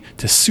technology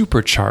to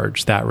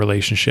supercharge that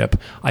relationship,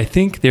 I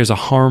think there's a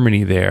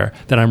harmony there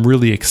that I'm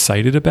really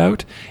excited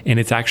about. And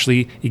it's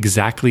actually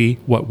exactly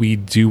what we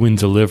do and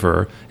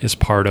deliver as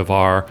part of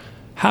our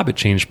Habit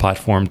Change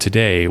platform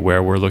today,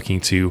 where we're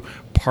looking to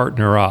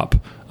partner up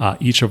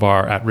each of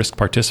our at-risk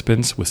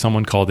participants with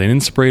someone called an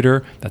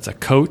inspirator. That's a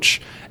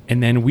coach.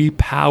 And then we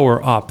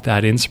power up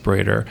that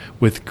inspirator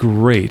with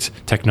great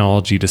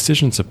technology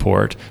decision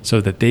support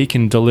so that they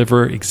can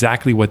deliver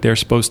exactly what they're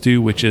supposed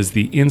to, which is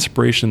the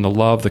inspiration, the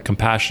love, the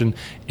compassion,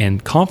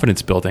 and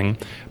confidence building.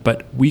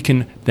 But we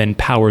can then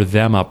power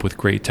them up with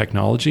great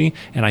technology.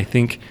 And I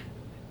think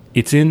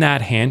it's in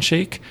that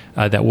handshake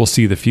that we'll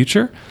see the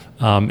future.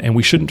 And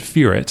we shouldn't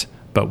fear it,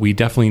 but we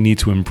definitely need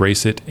to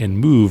embrace it and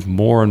move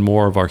more and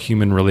more of our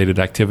human-related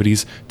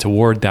activities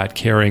toward that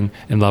caring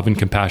and love and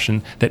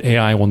compassion that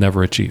AI will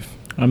never achieve.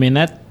 I mean,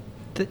 that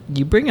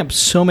you bring up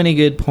so many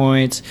good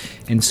points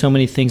and so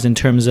many things in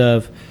terms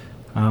of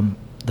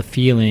the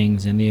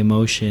feelings and the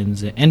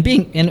emotions and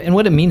being and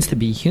what it means to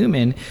be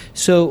human.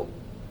 So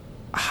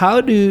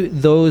how do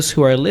those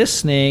who are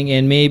listening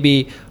and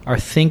maybe are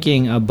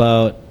thinking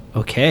about,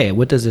 okay,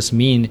 what does this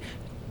mean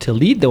to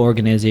lead the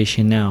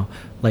organization now?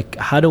 Like,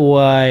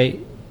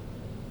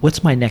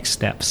 what's my next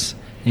steps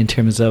in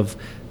terms of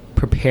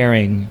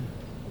preparing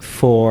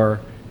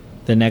for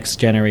the next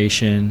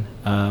generation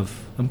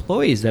of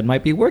employees that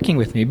might be working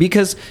with me?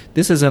 Because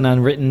this is an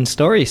unwritten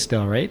story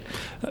still, right?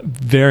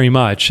 Very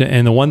much.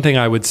 And the one thing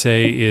I would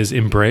say is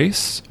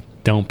embrace,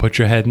 don't put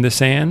your head in the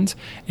sand,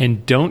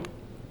 and don't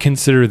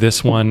consider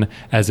this one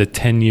as a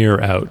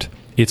 10-year out.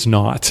 It's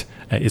not.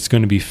 It's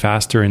going to be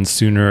faster and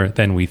sooner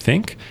than we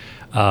think.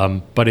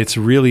 But it's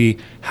really,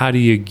 how do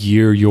you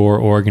gear your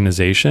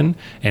organization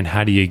and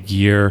how do you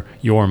gear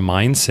your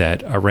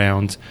mindset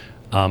around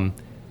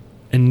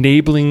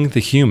enabling the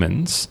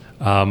humans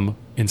and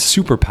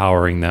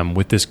superpowering them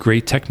with this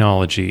great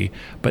technology,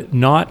 but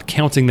not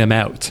counting them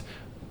out,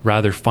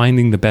 rather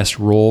finding the best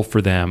role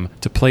for them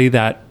to play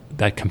that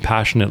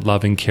compassionate,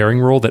 loving, caring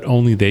role that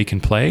only they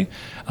can play.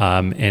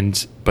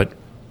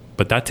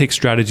 But that takes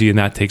strategy and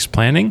that takes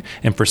planning.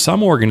 And for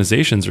some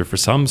organizations or for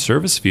some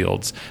service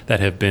fields that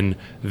have been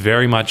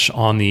very much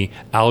on the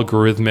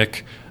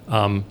algorithmic,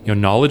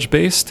 knowledge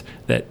based,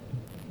 that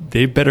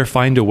they better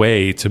find a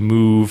way to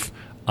move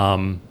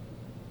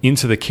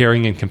into the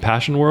caring and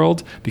compassion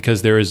world,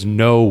 because there is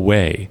no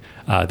way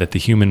that the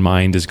human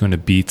mind is going to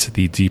beat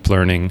the deep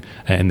learning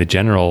and the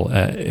general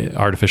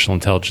artificial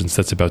intelligence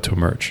that's about to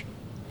emerge.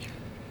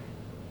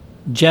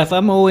 Jeff,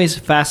 I'm always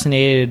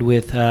fascinated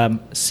with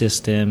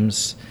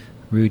systems,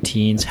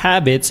 routines,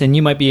 habits, and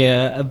you might be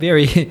a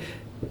very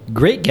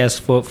great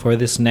guest for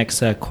this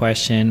next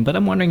question, but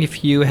I'm wondering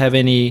if you have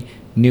any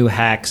new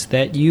hacks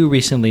that you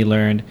recently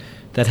learned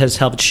that has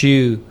helped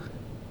you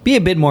be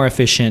a bit more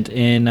efficient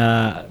in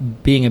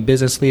being a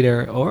business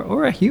leader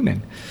or a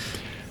human.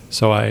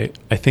 So I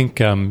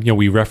think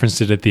we referenced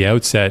it at the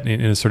outset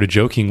in a sort of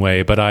joking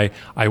way, but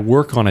I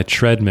work on a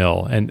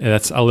treadmill, and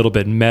that's a little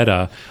bit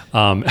meta.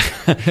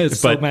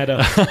 It's so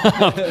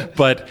meta.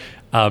 But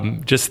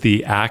just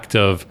the act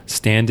of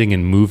standing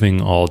and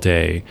moving all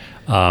day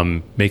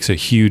makes a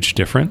huge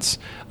difference.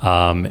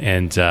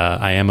 And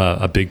I am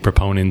a big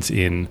proponent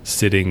in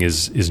sitting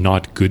is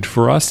not good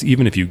for us,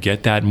 even if you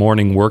get that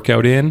morning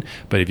workout in.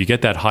 But if you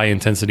get that high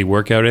intensity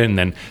workout in and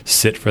then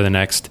sit for the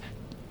next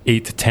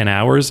 8 to 10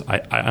 hours,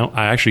 I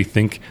actually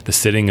think the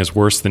sitting is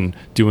worse than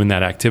doing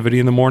that activity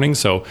in the morning.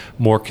 So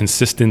more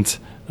consistent,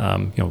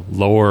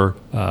 lower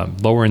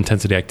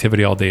intensity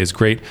activity all day is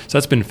great. So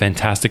that's been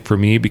fantastic for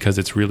me because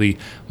it's really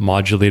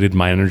modulated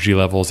my energy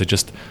levels.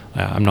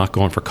 I'm not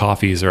going for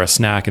coffees or a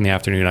snack in the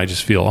afternoon. I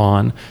just feel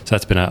on. So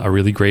that's been a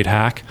really great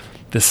hack.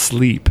 The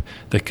sleep,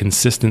 the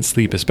consistent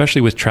sleep,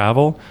 especially with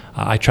travel.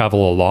 I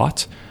travel a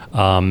lot,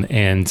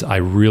 and I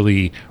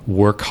really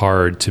work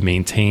hard to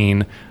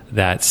maintain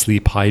that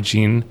sleep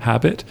hygiene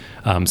habit.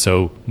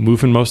 So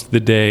moving most of the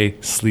day,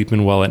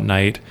 sleeping well at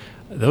night.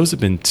 Those have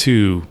been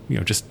two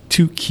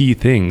key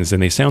things,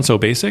 and they sound so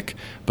basic,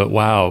 but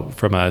wow,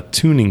 from a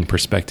tuning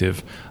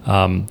perspective,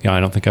 I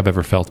don't think I've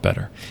ever felt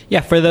better.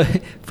 Yeah,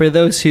 for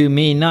those who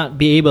may not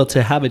be able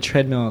to have a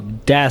treadmill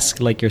desk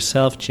like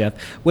yourself,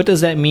 Jeff, what does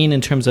that mean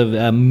in terms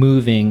of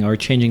moving or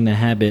changing the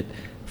habit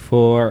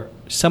for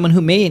someone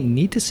who may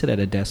need to sit at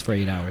a desk for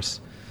 8 hours?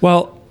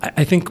 Well,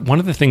 I think one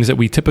of the things that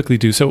we typically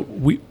do, so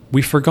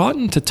we've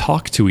forgotten to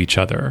talk to each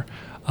other.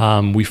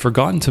 We've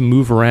forgotten to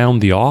move around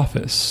the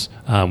office.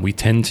 We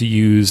tend to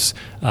use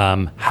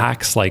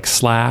hacks like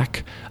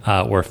Slack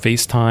or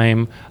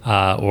FaceTime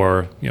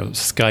or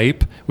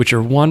Skype, which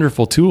are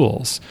wonderful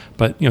tools.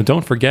 But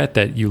don't forget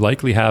that you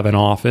likely have an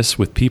office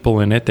with people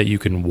in it that you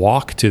can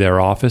walk to their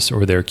office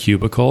or their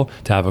cubicle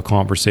to have a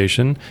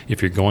conversation.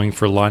 If you're going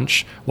for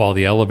lunch, while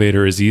the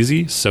elevator is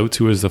easy, so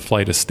too is the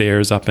flight of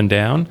stairs up and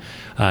down.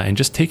 And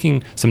just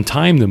taking some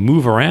time to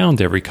move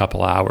around every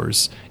couple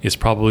hours is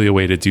probably a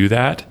way to do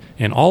that.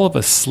 And all of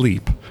us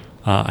sleep.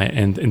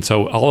 And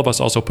so all of us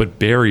also put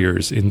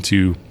barriers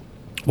into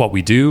what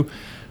we do.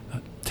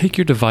 Take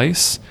your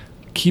device,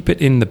 keep it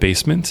in the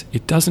basement.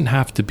 It doesn't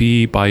have to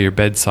be by your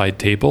bedside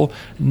table.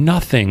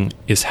 Nothing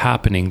is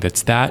happening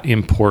that's that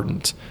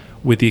important,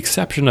 with the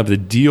exception of the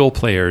deal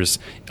players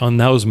on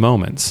those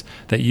moments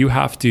that you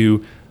have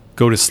to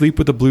go to sleep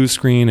with the blue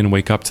screen and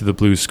wake up to the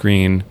blue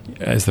screen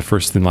as the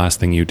first and last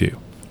thing you do.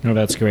 Oh,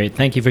 that's great.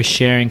 Thank you for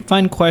sharing.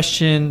 Fun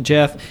question,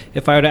 Jeff.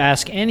 If I were to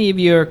ask any of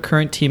your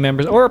current team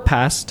members or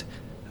past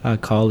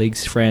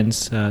colleagues,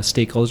 friends,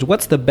 stakeholders,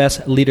 what's the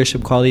best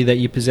leadership quality that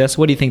you possess?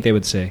 What do you think they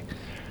would say?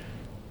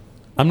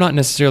 I'm not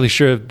necessarily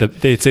sure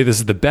that they'd say this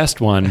is the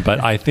best one,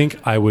 but I think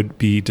I would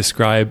be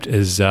described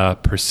as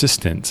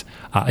persistent.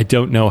 I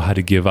don't know how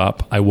to give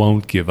up. I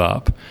won't give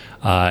up.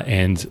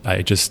 And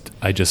I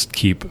just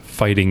keep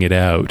fighting it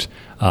out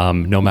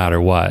no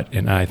matter what.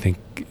 And I think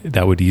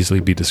that would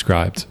easily be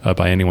described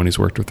by anyone who's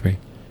worked with me.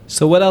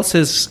 So what else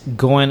is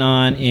going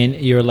on in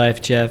your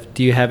life, Jeff?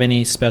 Do you have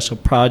any special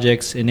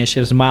projects,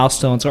 initiatives,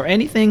 milestones, or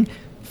anything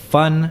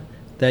fun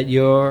that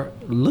you're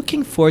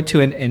looking forward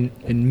to and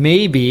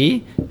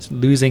maybe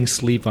losing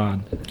sleep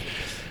on?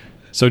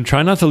 So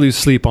try not to lose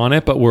sleep on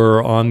it, but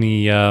we're on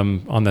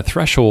the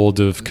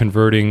threshold of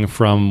converting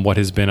from what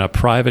has been a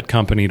private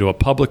company to a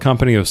public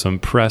company. There was some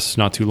press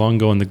not too long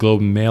ago in the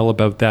Globe and Mail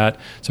about that.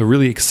 So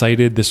really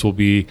excited. This will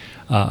be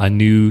a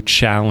new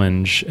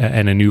challenge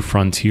and a new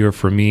frontier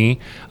for me,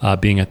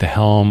 being at the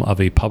helm of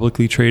a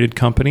publicly traded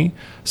company.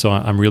 So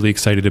I'm really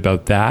excited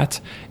about that.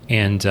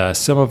 And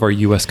some of our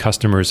U.S.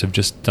 customers have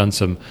just done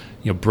some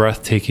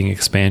breathtaking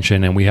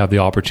expansion, and we have the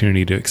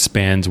opportunity to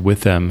expand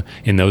with them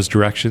in those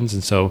directions.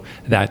 And so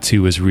that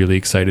too is really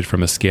excited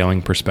from a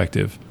scaling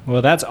perspective.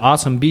 Well, that's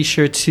awesome. Be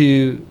sure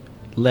to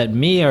let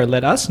me or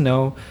let us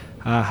know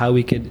how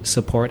we could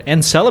support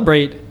and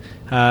celebrate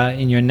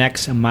in your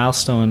next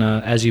milestone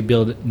as you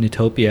build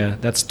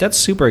Newtopia. That's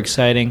super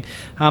exciting.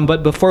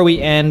 But before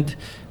we end,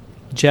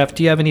 Jeff,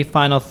 do you have any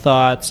final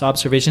thoughts,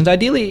 observations,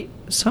 ideally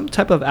some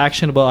type of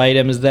actionable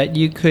items that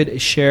you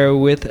could share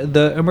with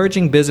the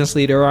emerging business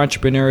leader or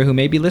entrepreneur who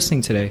may be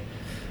listening today?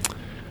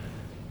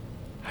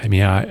 I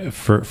mean,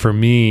 for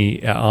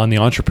me, on the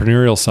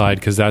entrepreneurial side,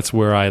 because that's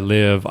where I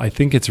live, I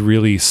think it's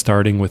really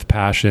starting with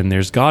passion.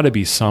 There's got to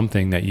be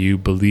something that you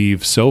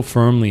believe so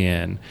firmly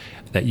in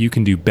that you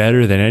can do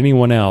better than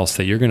anyone else,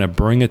 that you're going to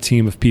bring a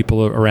team of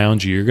people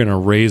around you, you're going to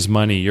raise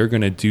money, you're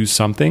going to do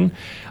something,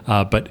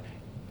 but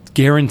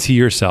guarantee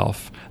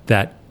yourself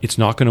that it's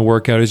not going to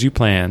work out as you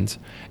planned.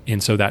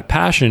 And so that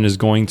passion is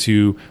going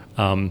to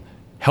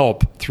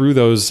help through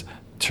those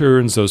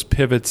turns, those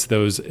pivots,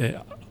 those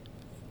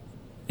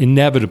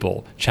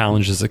inevitable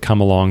challenges that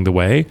come along the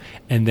way,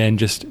 and then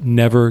just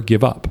never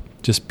give up.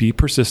 Just be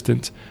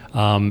persistent,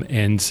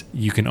 and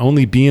you can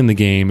only be in the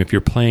game if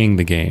you're playing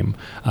the game.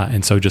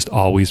 And so just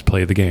always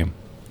play the game.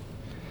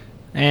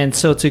 And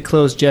so to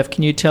close, Jeff,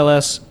 can you tell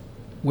us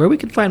where we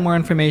can find more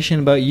information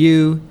about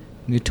you,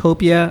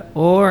 Newtopia,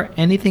 or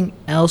anything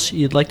else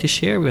you'd like to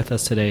share with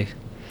us today?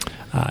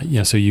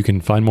 So you can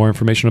find more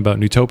information about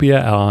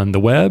Newtopia on the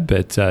web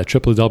at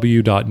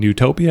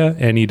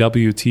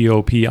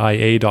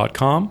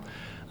www.newtopia.com.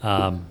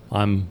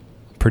 I'm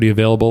pretty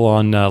available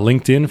on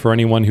LinkedIn for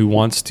anyone who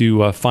wants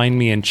to find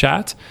me and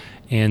chat.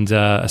 And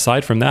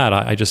aside from that,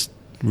 I just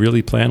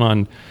really plan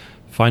on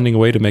finding a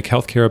way to make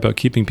healthcare about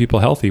keeping people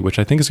healthy, which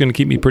I think is going to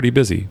keep me pretty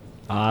busy.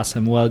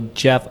 Awesome. Well,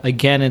 Jeff,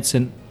 again, it's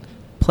a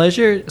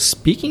pleasure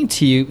speaking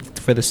to you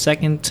for the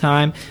second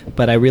time,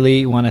 but I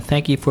really want to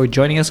thank you for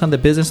joining us on the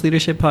Business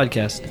Leadership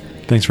Podcast.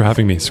 Thanks for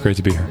having me. It's great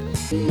to be here.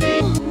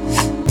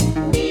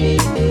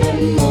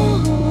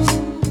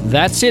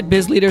 That's it,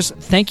 Biz Leaders.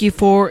 Thank you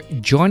for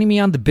joining me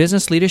on the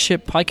Business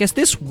Leadership Podcast.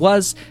 This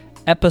was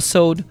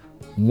episode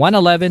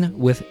 111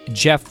 with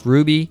Jeff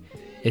Ruby.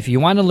 If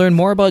you want to learn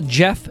more about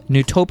Jeff,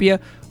 Newtopia,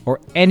 or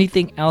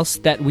anything else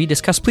that we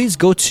discussed, please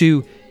go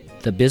to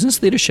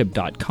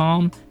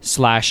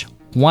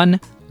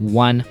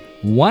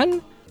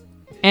thebusinessleadership.com/111.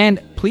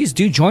 And please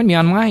do join me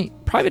on my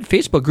private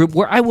Facebook group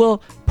where I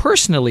will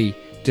personally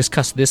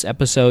discuss this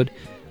episode.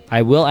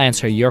 I will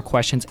answer your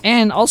questions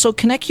and also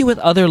connect you with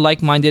other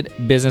like-minded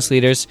business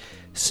leaders.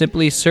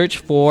 Simply search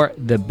for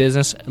the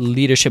Business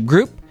Leadership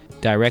Group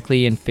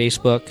directly in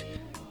Facebook.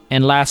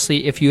 And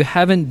lastly, if you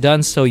haven't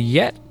done so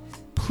yet,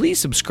 please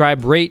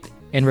subscribe, rate,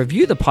 and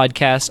review the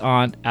podcast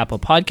on Apple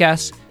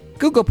Podcasts,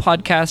 Google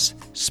Podcasts,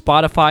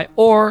 Spotify,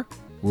 or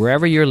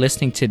wherever you're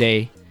listening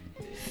today.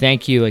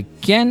 Thank you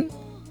again.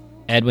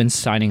 Edwin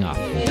signing off.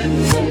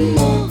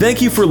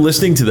 Thank you for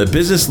listening to the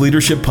Business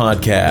Leadership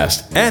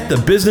Podcast at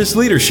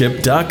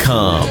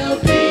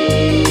thebusinessleadership.com.